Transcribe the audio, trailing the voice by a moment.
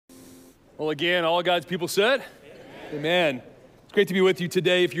Well, again, all God's people said, Amen. It's great to be with you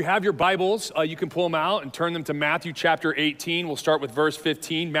today. If you have your Bibles, you can pull them out and turn them to Matthew chapter 18. We'll start with verse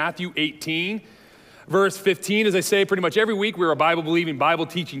 15. Matthew 18, verse 15. As I say pretty much every week, we're a Bible-believing,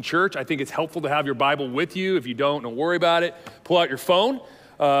 Bible-teaching church. I think it's helpful to have your Bible with you. If you don't worry about it. Pull out your phone,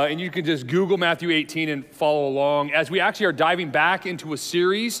 and you can just Google Matthew 18 and follow along. As we actually are diving back into a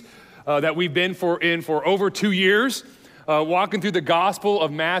series that we've been in for over 2 years, walking through the Gospel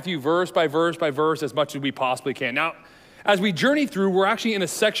of Matthew verse by verse by verse as much as we possibly can. Now, as we journey through, we're actually in a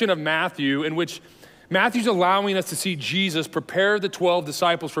section of Matthew in which Matthew's allowing us to see Jesus prepare the 12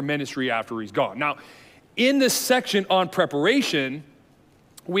 disciples for ministry after he's gone. Now, in this section on preparation,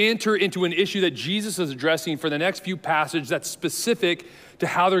 we enter into an issue that Jesus is addressing for the next few passages that's specific to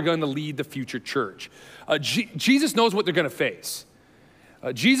how they're going to lead the future church. Jesus knows what they're going to face.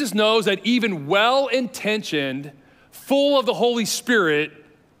 Jesus knows that even well-intentioned, full of the Holy Spirit,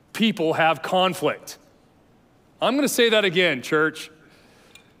 people have conflict. I'm going to say that again, church.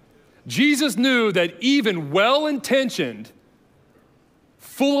 Jesus knew that even well-intentioned,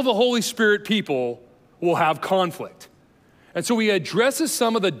 full of the Holy Spirit people will have conflict. And so he addresses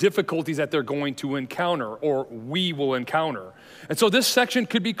some of the difficulties that they're going to encounter, or we will encounter. And so this section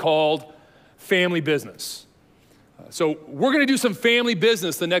could be called family business. So we're going to do some family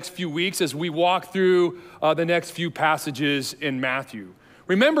business the next few weeks as we walk through the next few passages in Matthew.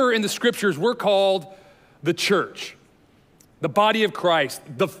 Remember, in the scriptures, we're called the church, the body of Christ,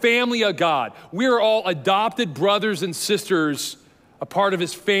 the family of God. We are all adopted brothers and sisters, a part of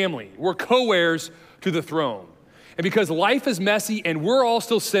his family. We're co-heirs to the throne. And because life is messy and we're all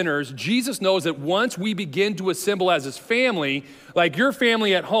still sinners, Jesus knows that once we begin to assemble as his family, like your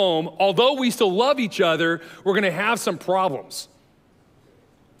family at home, although we still love each other, we're going to have some problems.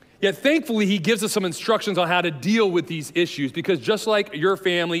 Yet thankfully, he gives us some instructions on how to deal with these issues, because just like your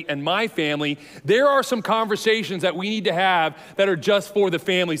family and my family, there are some conversations that we need to have that are just for the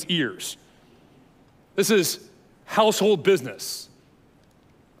family's ears. This is household business.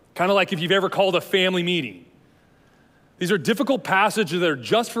 Kind of like if you've ever called a family meeting. These are difficult passages that are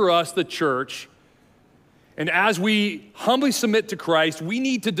just for us, the church. And as we humbly submit to Christ, we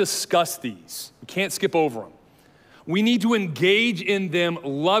need to discuss these. We can't skip over them. We need to engage in them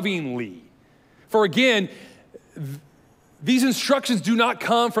lovingly. For again, these instructions do not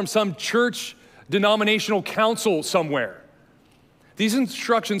come from some church denominational council somewhere. These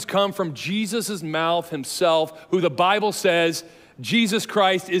instructions come from Jesus' mouth himself, who the Bible says Jesus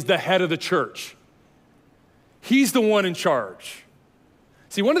Christ is the head of the church. He's the one in charge.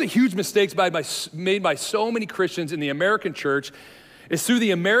 See, one of the huge mistakes made by so many Christians in the American church is through the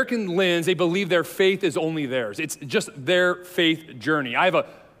American lens, they believe their faith is only theirs. It's just their faith journey. I have a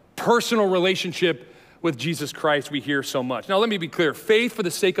personal relationship with Jesus Christ, we hear so much. Now, let me be clear. Faith for the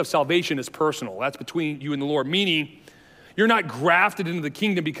sake of salvation is personal. That's between you and the Lord, meaning you're not grafted into the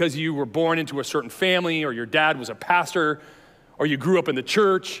kingdom because you were born into a certain family, or your dad was a pastor, or you grew up in the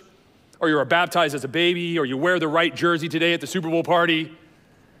church, or you were baptized as a baby, or you wear the right jersey today at the Super Bowl party.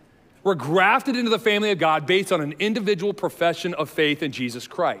 We're grafted into the family of God based on an individual profession of faith in Jesus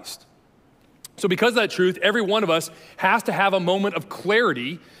Christ. So because of that truth, every one of us has to have a moment of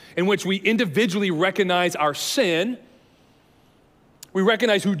clarity in which we individually recognize our sin, we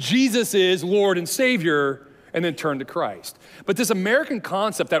recognize who Jesus is, Lord and Savior, and then turn to Christ. But this American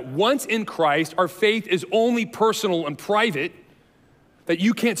concept that once in Christ, our faith is only personal and private, that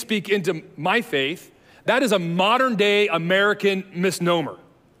you can't speak into my faith, that is a modern day American misnomer.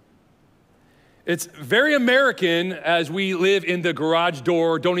 It's very American as we live in the garage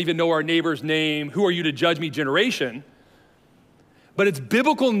door, don't even know our neighbor's name, who are you to judge me generation. But it's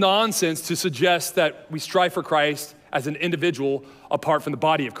biblical nonsense to suggest that we strive for Christ as an individual apart from the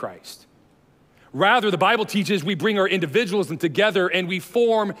body of Christ. Rather, the Bible teaches we bring our individualism together and we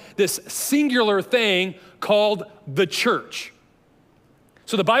form this singular thing called the church.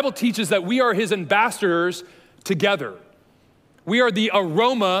 So the Bible teaches that we are his ambassadors together. We are the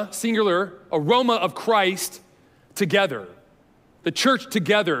aroma, singular, aroma of Christ together. The church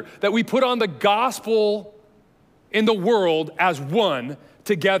together, that we put on the gospel in the world as one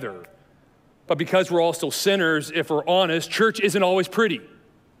together. But because we're all still sinners, if we're honest, church isn't always pretty.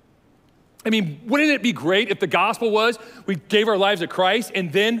 I mean, wouldn't it be great if the gospel was we gave our lives to Christ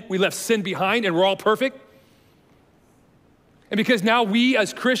and then we left sin behind and we're all perfect? And because now we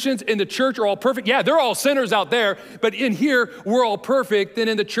as Christians in the church are all perfect. Yeah, they're all sinners out there, but in here, we're all perfect. Then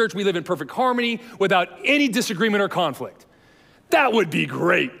in the church, we live in perfect harmony without any disagreement or conflict. That would be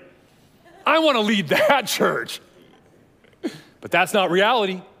great. I want to lead that church. But that's not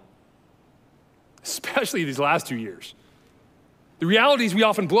reality, especially these last 2 years. The reality is we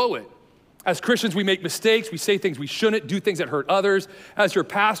often blow it. As Christians, we make mistakes. We say things we shouldn't, do things that hurt others. As your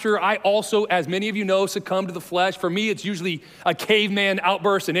pastor, I also, as many of you know, succumb to the flesh. For me, it's usually a caveman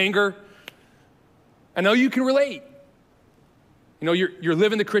outburst in anger. I know you can relate. You know, you're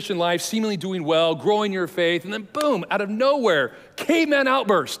living the Christian life, seemingly doing well, growing your faith, and then boom, out of nowhere, caveman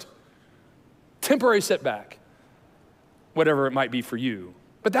outburst. Temporary setback, whatever it might be for you.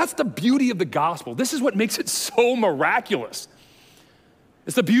 But that's the beauty of the gospel. This is what makes it so miraculous.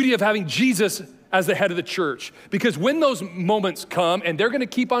 It's the beauty of having Jesus as the head of the church. Because when those moments come, and they're gonna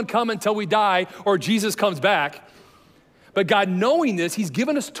keep on coming until we die or Jesus comes back, but God knowing this, he's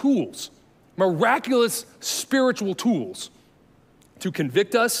given us tools, miraculous spiritual tools to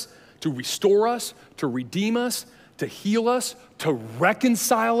convict us, to restore us, to redeem us, to heal us, to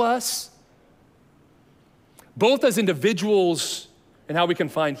reconcile us, both as individuals and how we can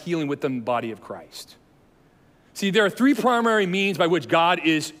find healing within the body of Christ. See, there are three primary means by which God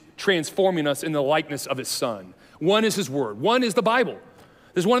is transforming us in the likeness of his Son. One is his word. One is the Bible.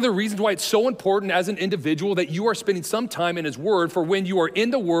 This is one of the reasons why it's so important as an individual that you are spending some time in his word, for when you are in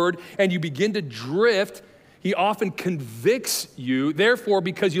the word and you begin to drift, he often convicts you. Therefore,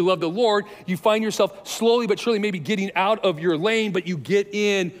 because you love the Lord, you find yourself slowly but surely maybe getting out of your lane, but you get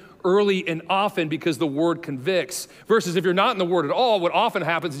in early and often because the word convicts. Versus if you're not in the word at all, what often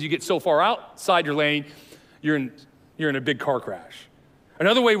happens is you get so far outside your lane, you're in a big car crash.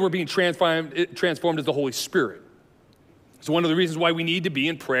 Another way we're being transformed is the Holy Spirit. It's one of the reasons why we need to be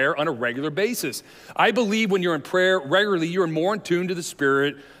in prayer on a regular basis. I believe when you're in prayer regularly, you're more in tune to the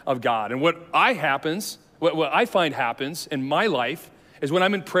Spirit of God. And what I find happens in my life is when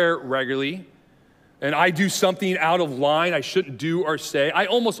I'm in prayer regularly and I do something out of line I shouldn't do or say, I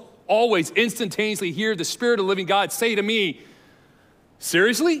almost always instantaneously hear the Spirit of the living God say to me,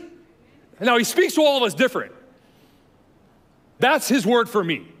 seriously? Now, he speaks to all of us different. That's his word for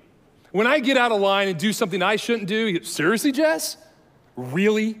me. When I get out of line and do something I shouldn't do, he goes, seriously, Jess?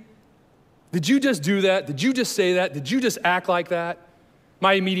 Really? Did you just do that? Did you just say that? Did you just act like that?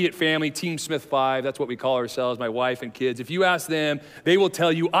 My immediate family, Team Smith 5, that's what we call ourselves, my wife and kids. If you ask them, they will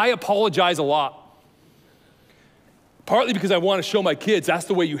tell you, I apologize a lot. Partly because I want to show my kids that's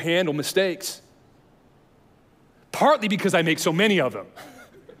the way you handle mistakes. Partly because I make so many of them.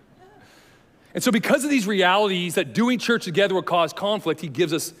 And so because of these realities that doing church together will cause conflict, he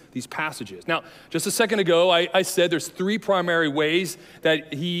gives us these passages. Now, just a second ago, I said there's three primary ways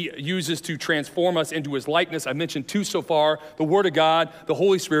that he uses to transform us into his likeness. I mentioned two so far, the Word of God, the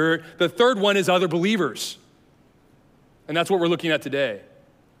Holy Spirit. The third one is other believers. And that's what we're looking at today.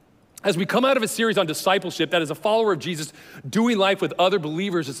 As we come out of a series on discipleship, that is a follower of Jesus, doing life with other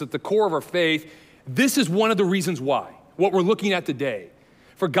believers is at the core of our faith. This is one of the reasons why, what we're looking at today.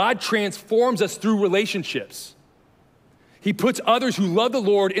 For God transforms us through relationships. He puts others who love the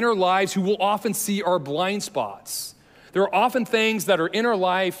Lord in our lives who will often see our blind spots. There are often things that are in our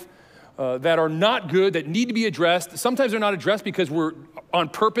life that are not good, that need to be addressed. Sometimes they're not addressed because we're on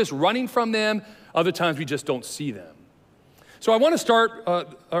purpose running from them. Other times we just don't see them. So I want to start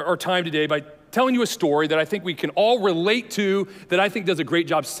our time today by telling you a story that I think we can all relate to, that I think does a great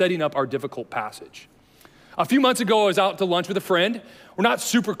job setting up our difficult passage. A few months ago, I was out to lunch with a friend. We're not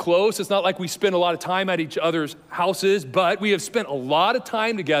super close. It's not like we spend a lot of time at each other's houses, but we have spent a lot of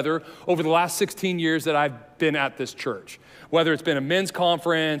time together over the last 16 years that I've been at this church. Whether it's been a men's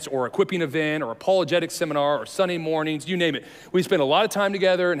conference or equipping event or apologetic seminar or Sunday mornings, you name it. We spent a lot of time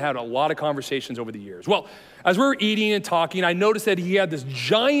together and had a lot of conversations over the years. Well, as we were eating and talking, I noticed that he had this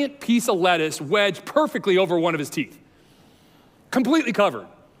giant piece of lettuce wedged perfectly over one of his teeth, completely covered.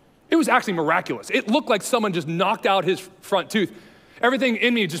 It was actually miraculous. It looked like someone just knocked out his front tooth. Everything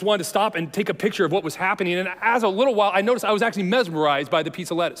in me just wanted to stop and take a picture of what was happening. And as a little while, I noticed I was actually mesmerized by the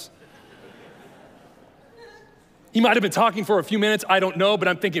piece of lettuce. He might have been talking for a few minutes, I don't know, but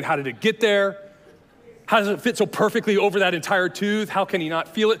I'm thinking, how did it get there? How does it fit so perfectly over that entire tooth? How can he not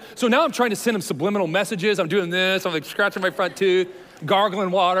feel it? So now I'm trying to send him subliminal messages. I'm doing this, I'm like scratching my front tooth,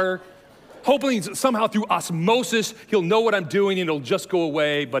 gargling water. Hoping somehow through osmosis, he'll know what I'm doing and it'll just go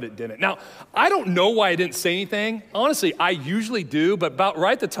away, but it didn't. Now, I don't know why I didn't say anything. Honestly, I usually do, but about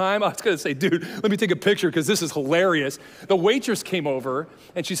right at the time, I was gonna say, dude, let me take a picture because this is hilarious. The waitress came over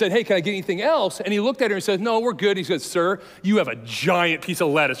and she said, hey, can I get anything else? And he looked at her and said, no, we're good. He said, sir, you have a giant piece of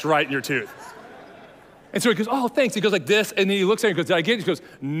lettuce right in your tooth. And so he goes, oh, thanks. He goes like this, and then he looks at her and goes, did I get it? He goes,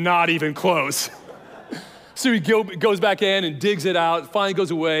 not even close. So he goes back in and digs it out, finally goes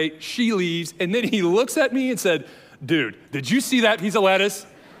away, she leaves, and then he looks at me and said, dude, did you see that piece of lettuce?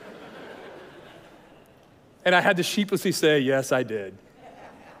 And I had to sheepishly say, yes, I did.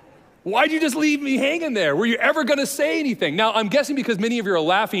 Why'd you just leave me hanging there? Were you ever gonna say anything? Now, I'm guessing because many of you are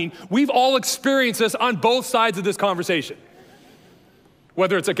laughing, we've all experienced this on both sides of this conversation.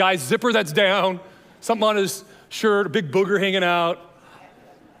 Whether it's a guy's zipper that's down, something on his shirt, a big booger hanging out.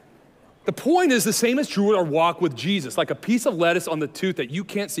 The point is the same is true with our walk with Jesus. Like a piece of lettuce on the tooth that you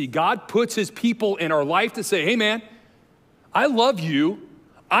can't see. God puts his people in our life to say, hey man, I love you.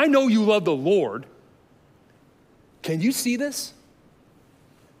 I know you love the Lord. Can you see this?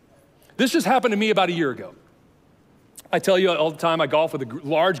 This just happened to me about a year ago. I tell you all the time, I golf with a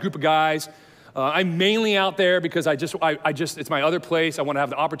large group of guys. I'm mainly out there because it's my other place. I want to have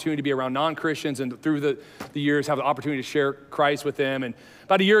the opportunity to be around non-Christians and through the years have the opportunity to share Christ with them. And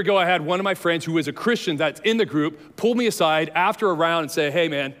about a year ago, I had one of my friends who was a Christian that's in the group pull me aside after a round and say, hey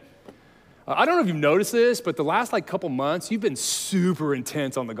man, I don't know if you've noticed this, but the last couple months, you've been super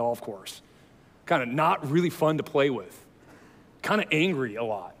intense on the golf course. Kind of not really fun to play with. Kind of angry a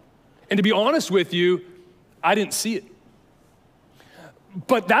lot. And to be honest with you, I didn't see it.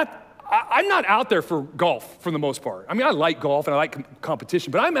 But I'm not out there for golf for the most part. I mean, I like golf and I like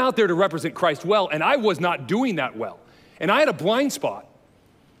competition, but I'm out there to represent Christ well, and I was not doing that well. And I had a blind spot.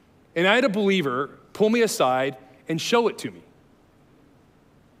 And I had a believer pull me aside and show it to me.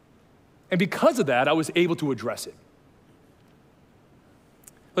 And because of that, I was able to address it.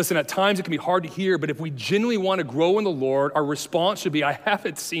 Listen, at times it can be hard to hear, but if we genuinely want to grow in the Lord, our response should be, I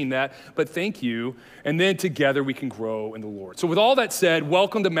haven't seen that, but thank you. And then together we can grow in the Lord. So with all that said,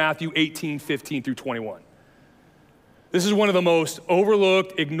 welcome to Matthew 18, 15 through 21. This is one of the most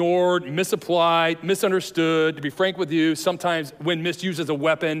overlooked, ignored, misapplied, misunderstood, to be frank with you, sometimes when misused as a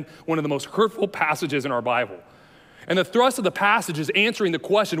weapon, one of the most hurtful passages in our Bible. And the thrust of the passage is answering the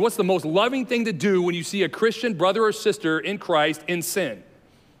question, what's the most loving thing to do when you see a Christian brother or sister in Christ in sin?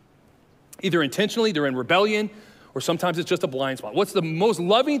 Either intentionally, they're in rebellion, or sometimes it's just a blind spot. What's the most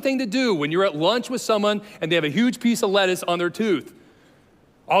loving thing to do when you're at lunch with someone and they have a huge piece of lettuce on their tooth?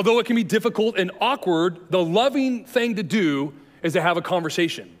 Although it can be difficult and awkward, the loving thing to do is to have a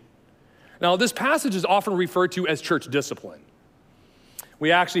conversation. Now, this passage is often referred to as church discipline.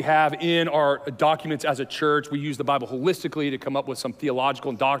 We actually have in our documents as a church, we use the Bible holistically to come up with some theological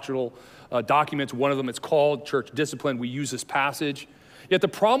and doctrinal documents. One of them is called church discipline. We use this passage. Yet the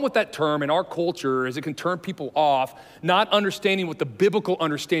problem with that term in our culture is it can turn people off, not understanding what the biblical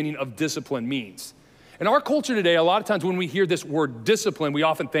understanding of discipline means. In our culture today, a lot of times when we hear this word discipline, we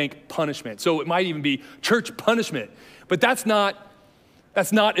often think punishment. So it might even be church punishment, but that's not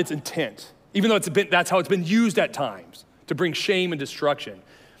its intent, even though that's how it's been used at times to bring shame and destruction.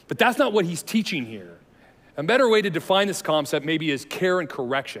 But that's not what he's teaching here. A better way to define this concept maybe is care and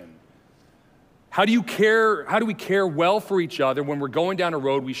correction. How do we care well for each other when we're going down a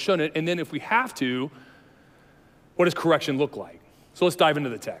road we shouldn't? And then if we have to, what does correction look like? So let's dive into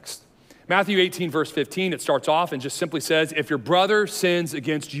the text. Matthew 18, verse 15, it starts off and just simply says, if your brother sins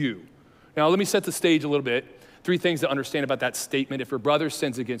against you. Now let me set the stage a little bit. 3 things to understand about that statement, if your brother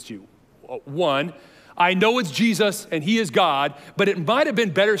sins against you. 1, I know it's Jesus and he is God, but it might have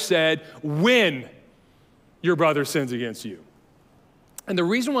been better said when your brother sins against you. And the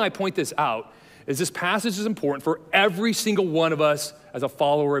reason why I point this out is this passage is important for every single one of us as a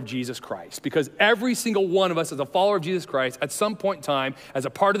follower of Jesus Christ. Because every single one of us as a follower of Jesus Christ, at some point in time, as a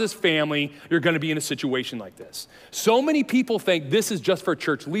part of this family, you're gonna be in a situation like this. So many people think this is just for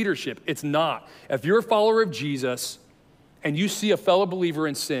church leadership. It's not. If you're a follower of Jesus and you see a fellow believer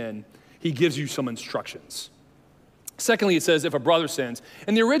in sin, he gives you some instructions. Secondly, it says if a brother sins.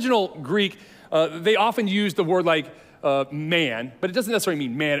 In the original Greek, they often use the word like man, but it doesn't necessarily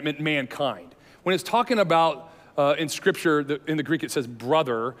mean man, it meant mankind. When it's talking about, in scripture, in the Greek it says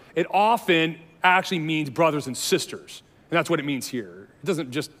brother, it often actually means brothers and sisters. And that's what it means here. It doesn't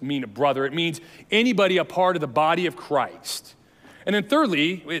just mean a brother, it means anybody a part of the body of Christ. And then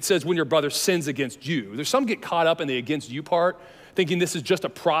thirdly, it says when your brother sins against you. There's some get caught up in the against you part, thinking this is just a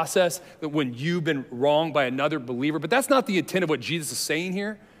process that when you've been wronged by another believer, but that's not the intent of what Jesus is saying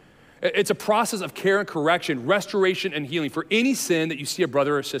here. It's a process of care and correction, restoration and healing for any sin that you see a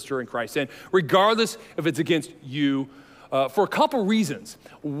brother or sister in Christ in, regardless if it's against you, for a couple reasons.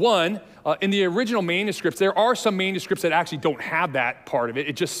 One, in the original manuscripts, there are some manuscripts that actually don't have that part of it.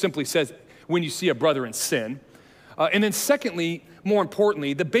 It just simply says when you see a brother in sin. And then secondly, more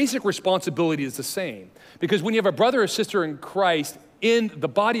importantly, the basic responsibility is the same. Because when you have a brother or sister in Christ, in the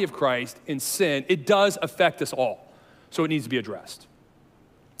body of Christ, in sin, it does affect us all. So it needs to be addressed.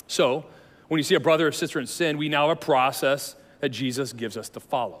 So, when you see a brother or sister in sin, we now have a process that Jesus gives us to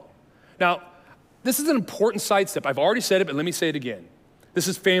follow. Now, this is an important sidestep. I've already said it, but let me say it again. This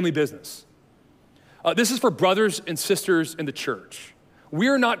is family business. This is for brothers and sisters in the church. We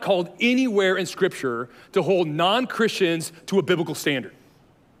are not called anywhere in Scripture to hold non-Christians to a biblical standard.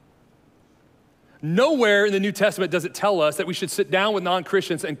 Nowhere in the New Testament does it tell us that we should sit down with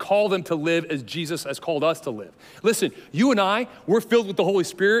non-Christians and call them to live as Jesus has called us to live. Listen, you and I, we're filled with the Holy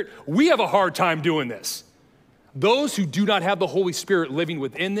Spirit. We have a hard time doing this. Those who do not have the Holy Spirit living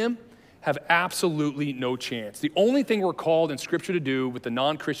within them have absolutely no chance. The only thing we're called in Scripture to do with the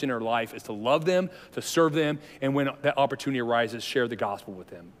non-Christian in our life is to love them, to serve them, and when that opportunity arises, share the gospel with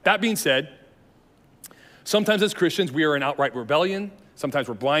them. That being said, sometimes as Christians, we are in outright rebellion. Sometimes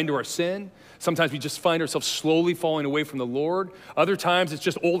we're blind to our sin. Sometimes we just find ourselves slowly falling away from the Lord. Other times it's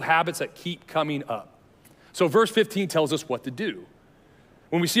just old habits that keep coming up. So verse 15 tells us what to do.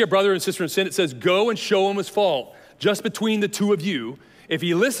 When we see a brother and sister in sin, it says, go and show him his fault, just between the two of you. If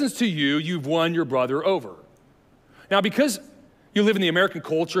he listens to you, you've won your brother over. Now, because you live in the American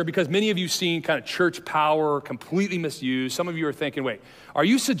culture, because many of you have seen kind of church power completely misused, some of you are thinking, wait, are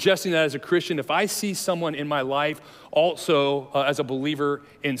you suggesting that as a Christian, if I see someone in my life also as a believer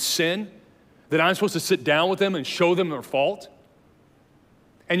in sin, that I'm supposed to sit down with them and show them their fault?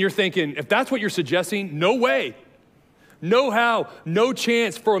 And you're thinking, if that's what you're suggesting, no way, no how, no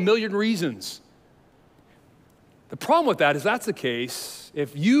chance for a million reasons. The problem with that is that's the case.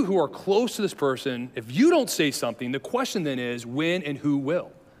 If you who are close to this person, if you don't say something, the question then is when and who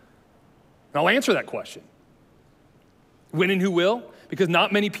will? And I'll answer that question. When and who will? Because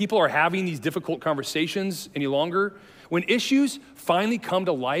not many people are having these difficult conversations any longer. When issues finally come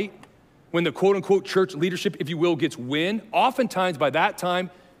to light, when the quote unquote church leadership, if you will, gets wind, oftentimes by that time,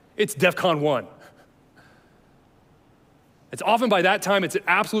 it's DEFCON 1. It's often by that time, it's an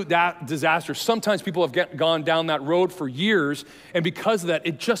absolute disaster. Sometimes people have gone down that road for years, and because of that,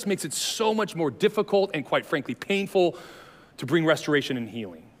 it just makes it so much more difficult and quite frankly, painful to bring restoration and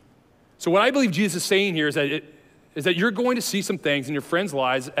healing. So what I believe Jesus is saying here is that you're going to see some things in your friends'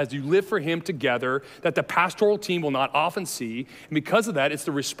 lives as you live for him together that the pastoral team will not often see. And because of that, it's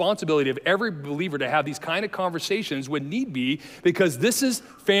the responsibility of every believer to have these kind of conversations when need be, because this is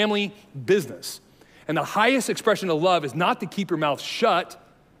family business. And the highest expression of love is not to keep your mouth shut,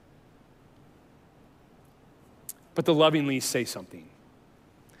 but to lovingly say something.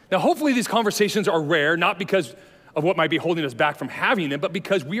 Now, hopefully these conversations are rare, not because of what might be holding us back from having them, but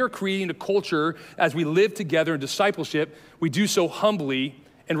because we are creating a culture as we live together in discipleship, we do so humbly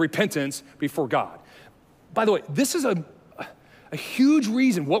in repentance before God. By the way, this is a huge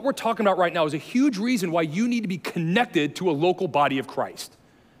reason, what we're talking about right now is a huge reason why you need to be connected to a local body of Christ.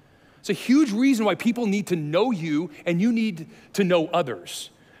 It's a huge reason why people need to know you and you need to know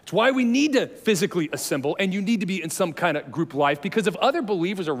others. It's why we need to physically assemble and you need to be in some kind of group life, because if other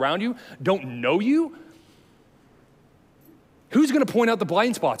believers around you don't know you, who's gonna point out the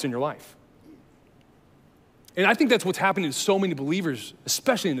blind spots in your life? And I think that's what's happening to so many believers,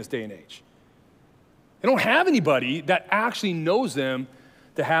 especially in this day and age. They don't have anybody that actually knows them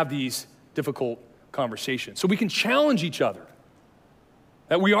to have these difficult conversations. So we can challenge each other.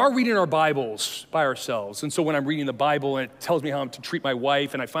 That we are reading our Bibles by ourselves. And so when I'm reading the Bible and it tells me how I'm to treat my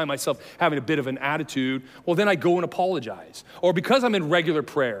wife and I find myself having a bit of an attitude, well, then I go and apologize. Or because I'm in regular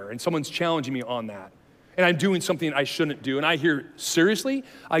prayer and someone's challenging me on that and I'm doing something I shouldn't do and I hear, seriously,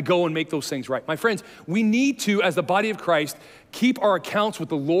 I go and make those things right. My friends, we need to, as the body of Christ, keep our accounts with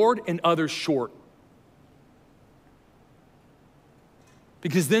the Lord and others short.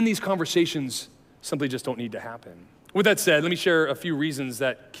 Because then these conversations simply just don't need to happen. With that said, let me share a few reasons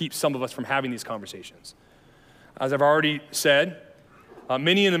that keep some of us from having these conversations. As I've already said,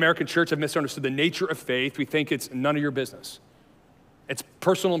 many in the American church have misunderstood the nature of faith. We think it's none of your business. It's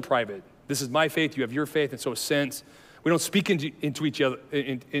personal and private. This is my faith, you have your faith, and so since we don't speak into each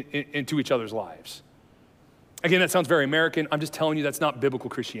other's lives. Again, that sounds very American. I'm just telling you that's not biblical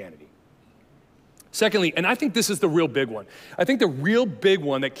Christianity. Secondly, and I think this is the real big one. I think the real big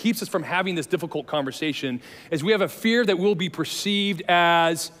one that keeps us from having this difficult conversation is we have a fear that we'll be perceived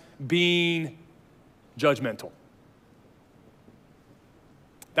as being judgmental.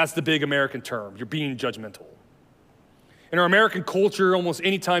 That's the big American term. You're being judgmental. In our American culture, almost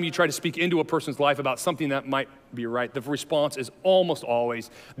any time you try to speak into a person's life about something that might be right, the response is almost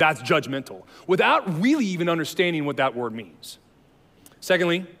always, that's judgmental, without really even understanding what that word means.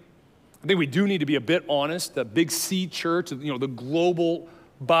 Secondly, I think we do need to be a bit honest. The Big C church, the global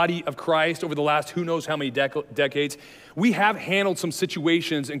body of Christ over the last who knows how many decades, we have handled some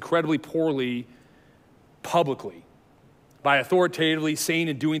situations incredibly poorly publicly by authoritatively saying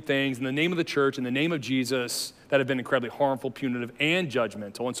and doing things in the name of the church, in the name of Jesus, that have been incredibly harmful, punitive, and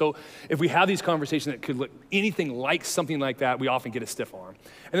judgmental. And so if we have these conversations that could look anything like something like that, we often get a stiff arm.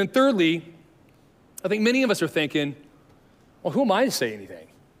 And then thirdly, I think many of us are thinking, Well, who am I to say anything?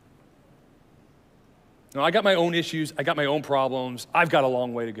 No, I got my own issues. I got my own problems. I've got a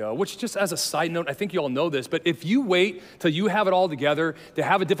long way to go, which just as a side note, I think you all know this, but if you wait till you have it all together to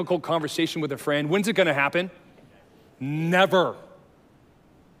have a difficult conversation with a friend, when's it gonna happen? Never.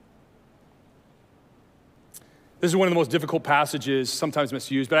 This is one of the most difficult passages, sometimes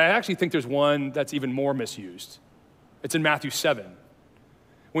misused, but I actually think there's one that's even more misused. It's in Matthew 7,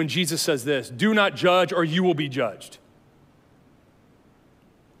 when Jesus says this, "Do not judge or you will be judged."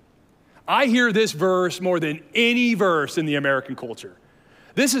 I hear this verse more than any verse in the American culture.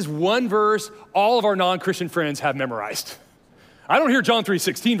 This is one verse all of our non-Christian friends have memorized. I don't hear John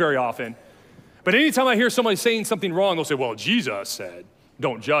 3:16 very often, but anytime I hear somebody saying something wrong, they'll say, well, Jesus said,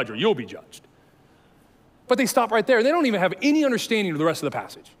 don't judge or you'll be judged. But they stop right there. They don't even have any understanding of the rest of the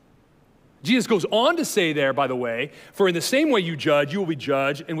passage. Jesus goes on to say there, by the way, for in the same way you judge, you will be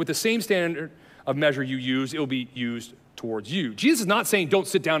judged, and with the same standard of measure you use, it will be used towards you. Jesus is not saying don't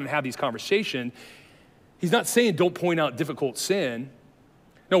sit down and have these conversations. He's not saying don't point out difficult sin.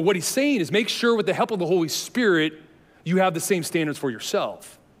 No, what he's saying is make sure with the help of the Holy Spirit, you have the same standards for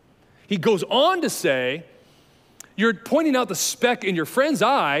yourself. He goes on to say, you're pointing out the speck in your friend's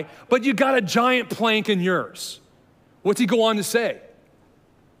eye, but you got a giant plank in yours. What's he go on to say?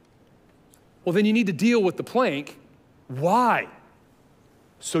 Well, then you need to deal with the plank. Why?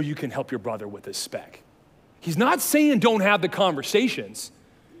 So you can help your brother with his speck. He's not saying don't have the conversations.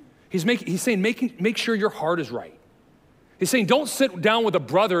 He's saying make sure your heart is right. He's saying don't sit down with a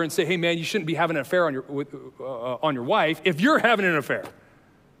brother and say, hey man, you shouldn't be having an affair on your wife if you're having an affair.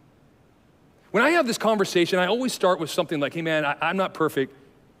 When I have this conversation, I always start with something like, hey man, I'm not perfect.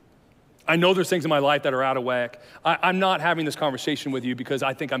 I know there's things in my life that are out of whack. I'm not having this conversation with you because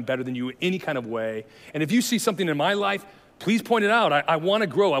I think I'm better than you in any kind of way. And if you see something in my life, please point it out. I wanna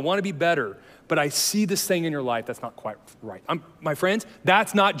grow, I wanna be better, but I see this thing in your life that's not quite right. My friends,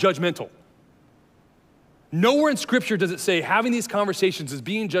 that's not judgmental. Nowhere in Scripture does it say having these conversations is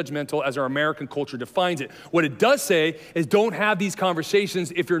being judgmental as our American culture defines it. What it does say is don't have these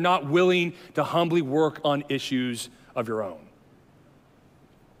conversations if you're not willing to humbly work on issues of your own.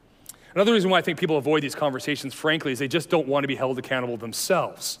 Another reason why I think people avoid these conversations, frankly, is they just don't want to be held accountable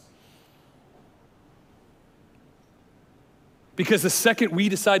themselves. Because the second we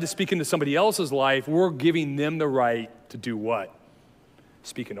decide to speak into somebody else's life, we're giving them the right to do what?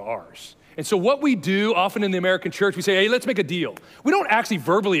 Speak into ours. And so what we do often in the American church, we say, hey, let's make a deal. We don't actually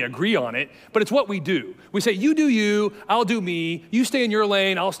verbally agree on it, but it's what we do. We say, you do you, I'll do me, you stay in your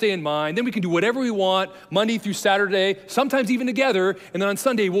lane, I'll stay in mine. Then we can do whatever we want, Monday through Saturday, sometimes even together. And then on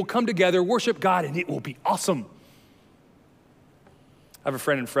Sunday, we'll come together, worship God, and it will be awesome. I have a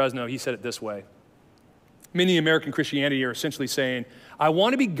friend in Fresno, he said it this way. Many American Christianity are essentially saying, I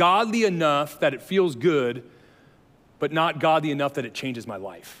want to be godly enough that it feels good, but not godly enough that it changes my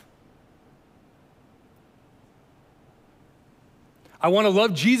life. I want to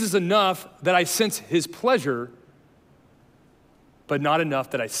love Jesus enough that I sense his pleasure, but not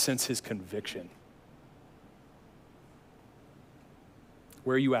enough that I sense his conviction.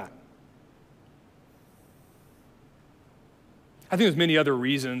 Where are you at? I think there's many other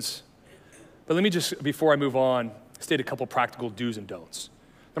reasons, but let me just, before I move on, state a couple practical do's and don'ts.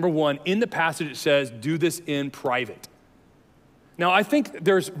 Number one, in the passage it says, do this in private. Now, I think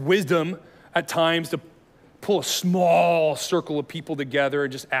there's wisdom at times to pull a small circle of people together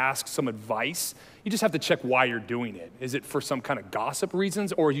and just ask some advice. You just have to check why you're doing it. Is it for some kind of gossip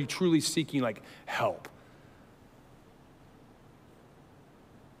reasons, or are you truly seeking like help?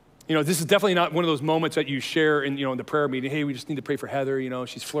 You know, this is definitely not one of those moments that you share in, in the prayer meeting. Hey, we just need to pray for Heather.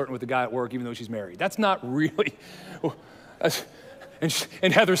 She's flirting with the guy at work even though she's married. That's not really,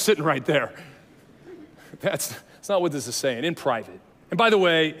 and Heather's sitting right there. That's not what this is saying, in private. And by the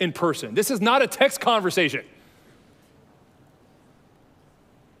way, in person. This is not a text conversation.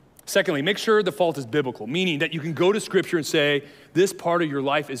 Secondly, make sure the fault is biblical, meaning that you can go to Scripture and say, this part of your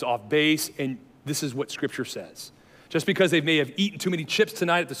life is off base, and this is what Scripture says. Just because they may have eaten too many chips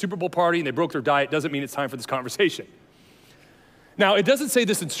tonight at the Super Bowl party and they broke their diet doesn't mean it's time for this conversation. Now, it doesn't say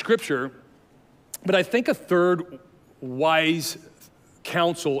this in Scripture, but I think a third wise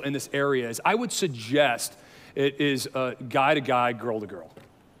counsel in this area is I would suggest it is guy to guy, girl to girl.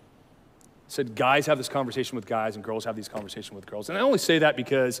 Said guys have this conversation with guys and girls have these conversations with girls. And I only say that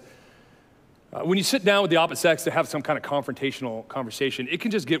because when you sit down with the opposite sex to have some kind of confrontational conversation, it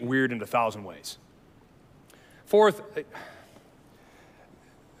can just get weird in 1,000 ways. Fourth,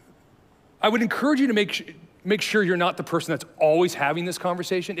 I would encourage you to make sure you're not the person that's always having this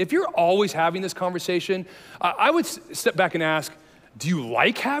conversation. If you're always having this conversation, I would step back and ask, do you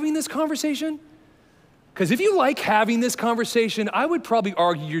like having this conversation? Because if you like having this conversation, I would probably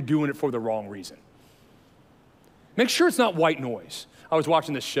argue you're doing it for the wrong reason. Make sure it's not white noise. I was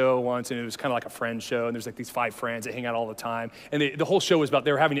watching this show once, and it was kind of like a friend show, and there's like these 5 friends that hang out all the time, and the whole show was about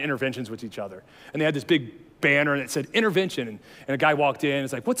they were having interventions with each other, and they had this big banner, and it said intervention, and a guy walked in, and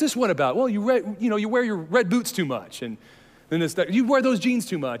it's like, what's this one about? Well, you wear your red boots too much, and then you wear those jeans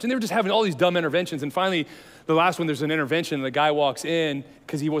too much, and they were just having all these dumb interventions, and finally, the last one, there's an intervention, and the guy walks in,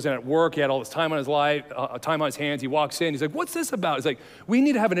 because he wasn't at work, he had all this time on his life, time on his hands, he walks in, he's like, what's this about? He's like, we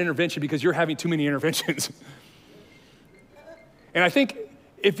need to have an intervention because you're having too many interventions. And I think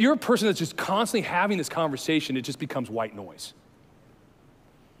if you're a person that's just constantly having this conversation, it just becomes white noise.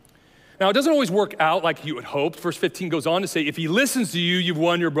 Now, it doesn't always work out like you had hoped. Verse 15 goes on to say, if he listens to you, you've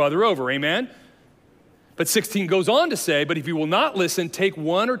won your brother over, amen? But 16 goes on to say, but if you will not listen, take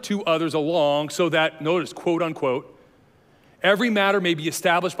 1 or 2 others along so that, notice, quote unquote, every matter may be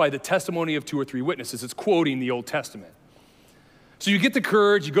established by the testimony of 2 or 3 witnesses. It's quoting the Old Testament. So you get the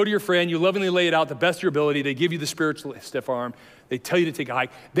courage, you go to your friend, you lovingly lay it out the best of your ability, they give you the spiritual stiff arm, they tell you to take a hike.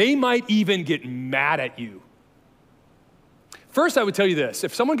 They might even get mad at you. First, I would tell you this,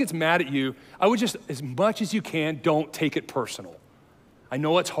 if someone gets mad at you, I would just, as much as you can, don't take it personal. I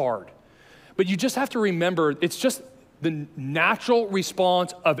know it's hard, but you just have to remember, it's just the natural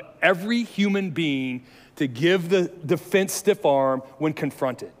response of every human being to give the defense stiff arm when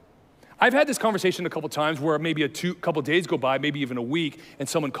confronted. I've had this conversation a couple times where maybe couple days go by, maybe even a week, and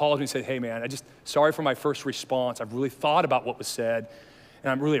someone calls me and says, hey man, sorry for my first response. I've really thought about what was said,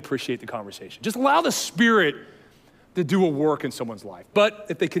 and I really appreciate the conversation. Just allow the Spirit to do a work in someone's life. But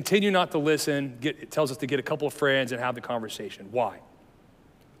if they continue not to listen, it tells us to get a couple of friends and have the conversation. Why?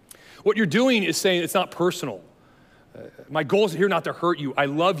 What you're doing is saying it's not personal. My goal is here not to hurt you. I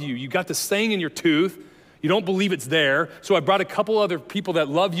love you. You got this thing in your tooth. You don't believe it's there, so I brought a couple other people that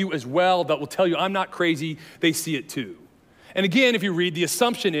love you as well that will tell you I'm not crazy, they see it too. And again, if you read, the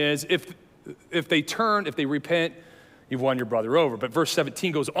assumption is if they repent, you've won your brother over. But verse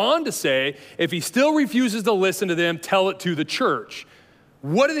 17 goes on to say, if he still refuses to listen to them, tell it to the church.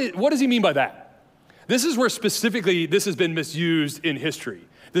 What does he mean by that? This is where specifically this has been misused in history.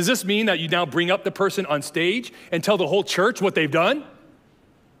 Does this mean that you now bring up the person on stage and tell the whole church what they've done?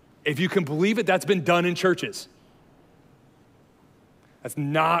 If you can believe it, that's been done in churches. That's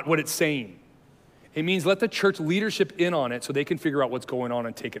not what it's saying. It means let the church leadership in on it so they can figure out what's going on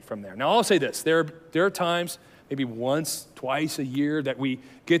and take it from there. Now, I'll say this. There are times, maybe once, twice a year, that we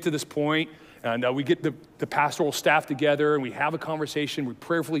get to this point and we get the pastoral staff together and we have a conversation, we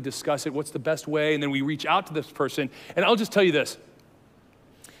prayerfully discuss it, what's the best way, and then we reach out to this person. And I'll just tell you this.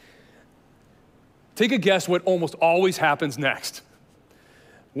 Take a guess what almost always happens next.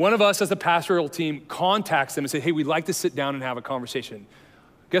 One of us as the pastoral team contacts them and say, hey, we'd like to sit down and have a conversation.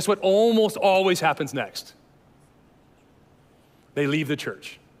 Guess what almost always happens next? They leave the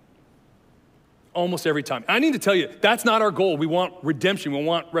church. Almost every time. I need to tell you, that's not our goal. We want redemption, we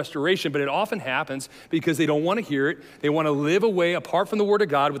want restoration, but it often happens because they don't want to hear it. They want to live away apart from the Word of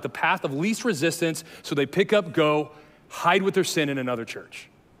God with the path of least resistance, so they pick up, go, hide with their sin in another church.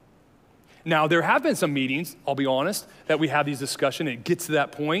 Now, there have been some meetings, I'll be honest, that we have these discussions, and it gets to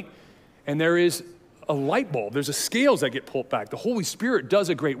that point, and there is a light bulb. There's a scales that get pulled back. The Holy Spirit does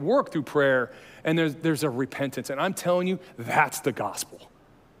a great work through prayer, and there's a repentance, and I'm telling you, that's the gospel.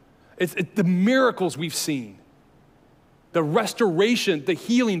 It's the miracles we've seen, the restoration, the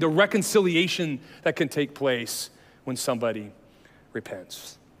healing, the reconciliation that can take place when somebody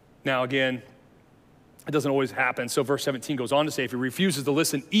repents. Now, again, it doesn't always happen. So verse 17 goes on to say, if he refuses to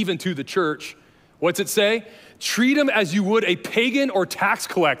listen even to the church, what's it say? Treat him as you would a pagan or tax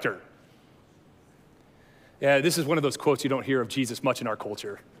collector. Yeah, this is one of those quotes you don't hear of Jesus much in our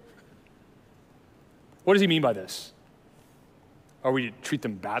culture. What does he mean by this? Are we to treat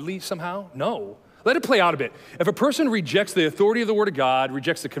them badly somehow? No. Let it play out a bit. If a person rejects the authority of the Word of God,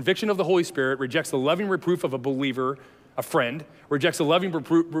 rejects the conviction of the Holy Spirit, rejects the loving reproof of a believer, a friend, rejects the loving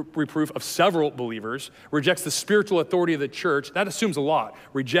reproof of several believers, rejects the spiritual authority of the church, that assumes a lot.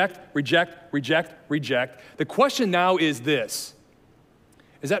 Reject, reject, reject, reject. The question now is this: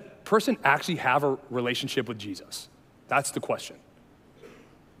 does that person actually have a relationship with Jesus? That's the question.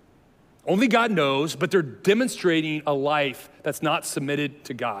 Only God knows, but they're demonstrating a life that's not submitted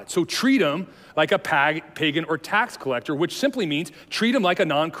to God. So treat them like a pagan or tax collector, which simply means treat them like a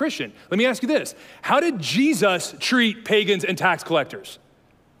non-Christian. Let me ask you this. How did Jesus treat pagans and tax collectors?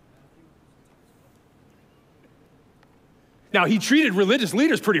 Now, he treated religious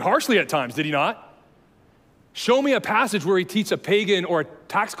leaders pretty harshly at times, did he not? Show me a passage where he treats a pagan or a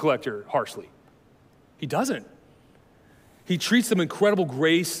tax collector harshly. He doesn't. He treats them with incredible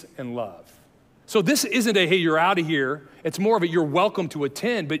grace and love. So this isn't a, hey, you're out of here. It's more of a, you're welcome to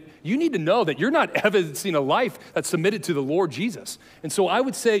attend, but you need to know that you're not evidencing a life that's submitted to the Lord Jesus. And so I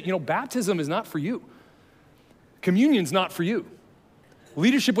would say, baptism is not for you. Communion's not for you.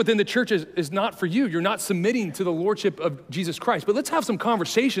 Leadership within the church is not for you. You're not submitting to the lordship of Jesus Christ. But let's have some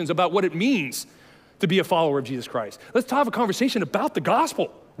conversations about what it means to be a follower of Jesus Christ. Let's have a conversation about the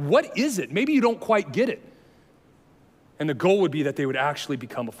gospel. What is it? Maybe you don't quite get it. And the goal would be that they would actually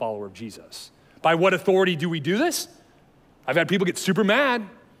become a follower of Jesus. By what authority do we do this? I've had people get super mad,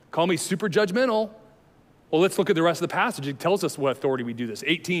 call me super judgmental. Well, let's look at the rest of the passage. It tells us what authority we do this.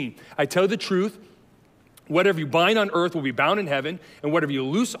 18, I tell you the truth. Whatever you bind on earth will be bound in heaven, and whatever you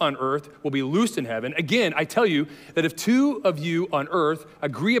loose on earth will be loosed in heaven. Again, I tell you that if two of you on earth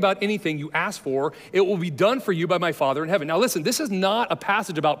agree about anything you ask for, it will be done for you by my Father in heaven. Now listen, this is not a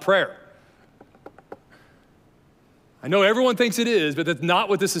passage about prayer. I know everyone thinks it is, but that's not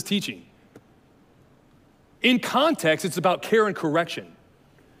what this is teaching. In context, it's about care and correction.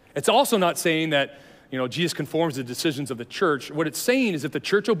 It's also not saying that Jesus conforms to the decisions of the church. What it's saying is if the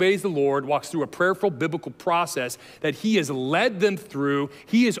church obeys the Lord, walks through a prayerful biblical process that he has led them through,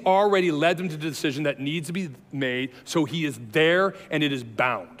 he has already led them to the decision that needs to be made, so he is there and it is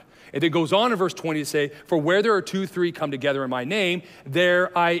bound. And it goes on in verse 20 to say, for where there are 2, 3 come together in my name,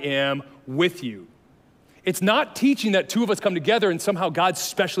 there I am with you. It's not teaching that 2 of us come together and somehow God's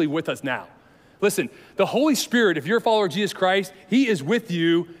specially with us now. Listen, the Holy Spirit, if you're a follower of Jesus Christ, he is with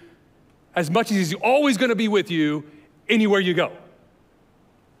you as much as he's always gonna be with you anywhere you go.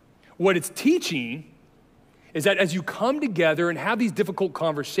 What it's teaching is that as you come together and have these difficult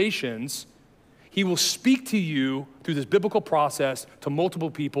conversations, he will speak to you through this biblical process to multiple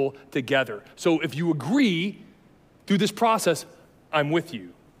people together. So if you agree through this process, I'm with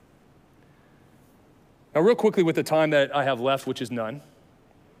you. Now real quickly with the time that I have left, which is none,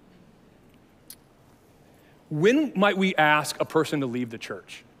 when might we ask a person to leave the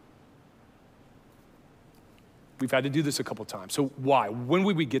church? We've had to do this a couple times. So why? When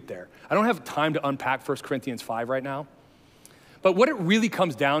would we get there? I don't have time to unpack 1 Corinthians 5 right now. But what it really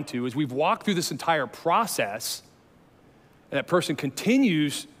comes down to is we've walked through this entire process and that person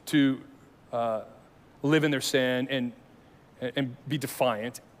continues to live in their sin and be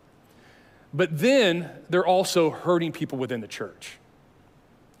defiant. But then they're also hurting people within the church.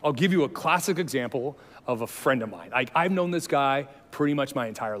 I'll give you a classic example of a friend of mine. I've known this guy pretty much my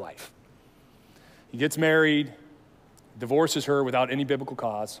entire life. He gets married, divorces her without any biblical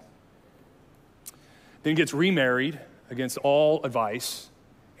cause, then gets remarried against all advice,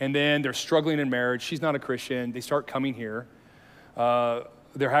 and then they're struggling in marriage. She's not a Christian. They start coming here.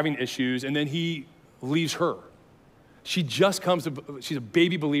 They're having issues, and then he leaves her. She's a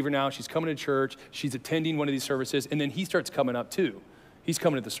baby believer now. She's coming to church. She's attending one of these services, and then he starts coming up too. He's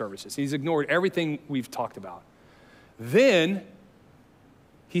coming to the services. He's ignored everything we've talked about. Then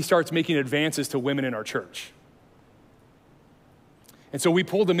he starts making advances to women in our church. And so we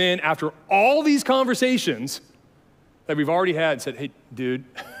pulled him in after all these conversations that we've already had and said, hey, dude,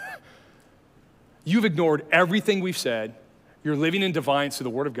 you've ignored everything we've said. You're living in defiance to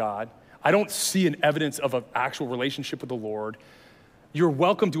the word of God. I don't see an evidence of an actual relationship with the Lord. You're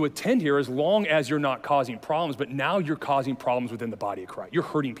welcome to attend here as long as you're not causing problems, but now you're causing problems within the body of Christ. You're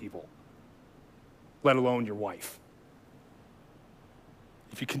hurting people, let alone your wife.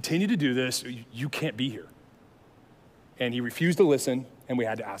 If you continue to do this, you can't be here. And he refused to listen, and we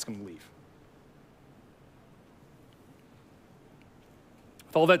had to ask him to leave.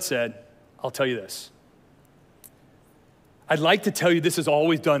 With all that said, I'll tell you this. I'd like to tell you this is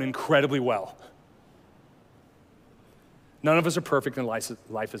always done incredibly well. None of us are perfect and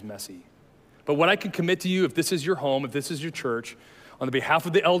life is messy. But what I can commit to you, if this is your home, if this is your church, on the behalf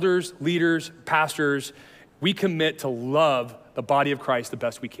of the elders, leaders, pastors, we commit to love the body of Christ the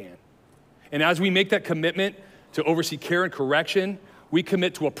best we can. And as we make that commitment to oversee care and correction, we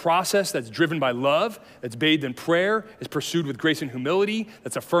commit to a process that's driven by love, that's bathed in prayer, is pursued with grace and humility,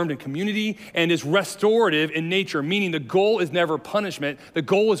 that's affirmed in community, and is restorative in nature, meaning the goal is never punishment. The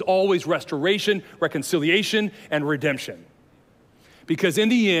goal is always restoration, reconciliation, and redemption. Because in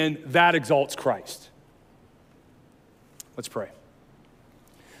the end, that exalts Christ. Let's pray.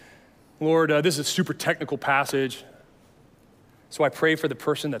 Lord, this is a super technical passage. So I pray for the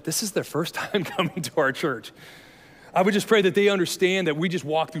person that this is their first time coming to our church. I would just pray that they understand that we just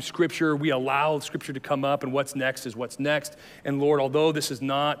walk through Scripture, we allow Scripture to come up, and what's next is what's next. And Lord, although this is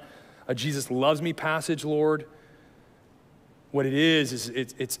not a Jesus loves me passage, Lord, what it is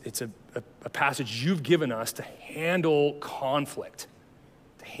it's a passage you've given us to handle conflict,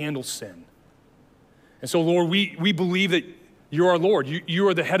 to handle sin. And so, Lord, we believe that You're our Lord. You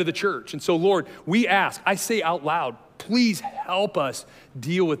are the head of the church. And so, Lord, we ask, I say out loud, please help us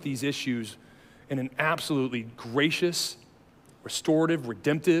deal with these issues in an absolutely gracious, restorative,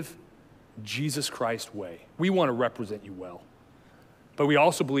 redemptive, Jesus Christ way. We want to represent you well. But we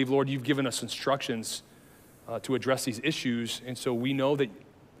also believe, Lord, you've given us instructions to address these issues. And so we know,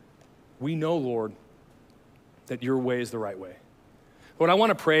 Lord, that your way is the right way. Lord, I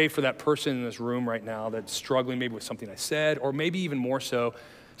want to pray for that person in this room right now that's struggling maybe with something I said, or maybe even more so,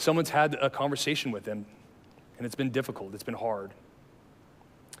 someone's had a conversation with them and it's been difficult, it's been hard.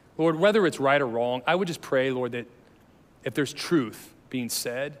 Lord, whether it's right or wrong, I would just pray, Lord, that if there's truth being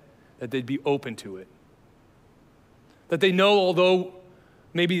said, that they'd be open to it. That they know, although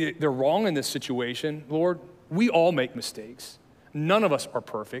maybe they're wrong in this situation, Lord, we all make mistakes. None of us are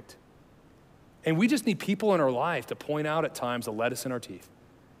perfect. And we just need people in our life to point out at times the lettuce in our teeth.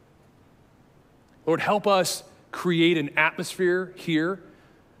 Lord, help us create an atmosphere here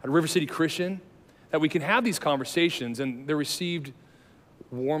at River City Christian that we can have these conversations and they're received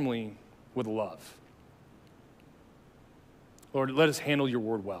warmly with love. Lord, let us handle your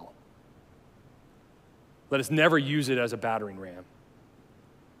word well. Let us never use it as a battering ram.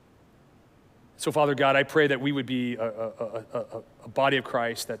 So, Father God, I pray that we would be a body of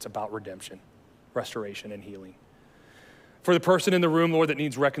Christ that's about redemption, restoration, and healing. For the person in the room, Lord, that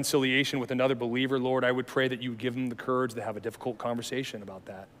needs reconciliation with another believer, Lord, I would pray that you would give them the courage to have a difficult conversation about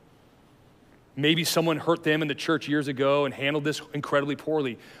that. Maybe someone hurt them in the church years ago and handled this incredibly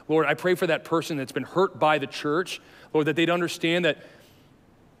poorly. Lord, I pray for that person that's been hurt by the church, Lord, that they'd understand that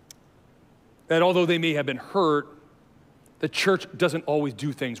although they may have been hurt, the church doesn't always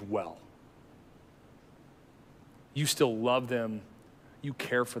do things well. You still love them. You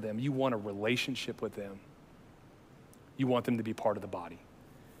care for them. You want a relationship with them. You want them to be part of the body.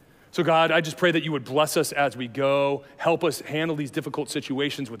 So God, I just pray that you would bless us as we go. Help us handle these difficult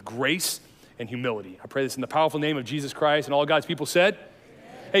situations with grace and humility. I pray this in the powerful name of Jesus Christ, and all God's people said, amen.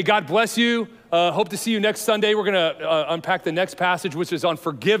 Hey, God bless you. Hope to see you next Sunday. We're gonna unpack the next passage, which is on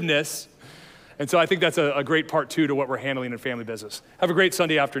forgiveness. And so I think that's a great part two to what we're handling in family business. Have a great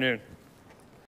Sunday afternoon.